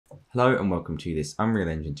Hello and welcome to this Unreal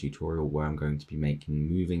Engine tutorial where I'm going to be making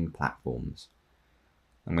moving platforms.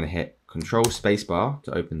 I'm going to hit Control Spacebar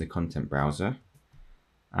to open the content browser,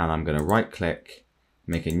 and I'm going to right click,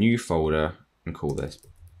 make a new folder and call this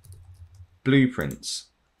Blueprints.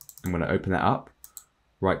 I'm going to open that up,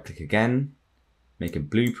 right click again, make a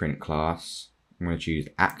blueprint class. I'm going to choose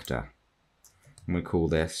Actor. I'm going to call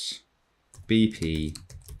this BP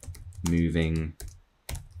Moving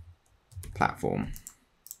Platform.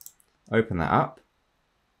 Open that up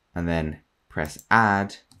and then press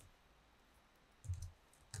Add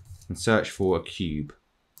and search for a cube.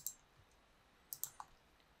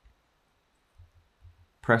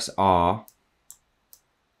 Press R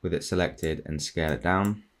with it selected and scale it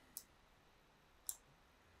down.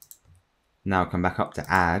 Now come back up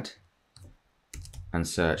to Add and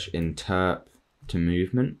search Interp to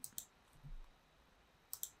Movement.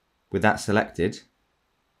 With that selected,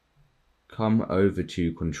 come over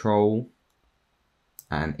to Control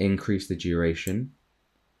and increase the duration,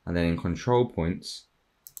 and then in Control Points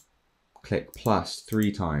click plus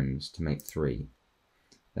 3 times to make 3.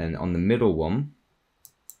 Then on the middle one,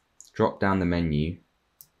 drop down the menu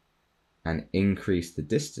and increase the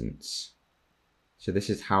distance. So this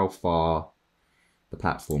is how far the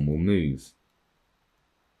platform will move.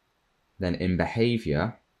 Then in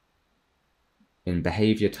behavior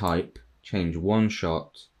type, change one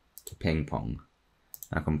shot to ping pong.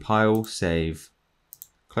 Now compile, save,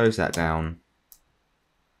 close that down,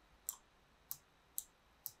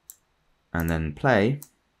 and then play.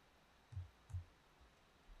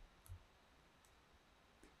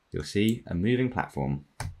 You'll see a moving platform.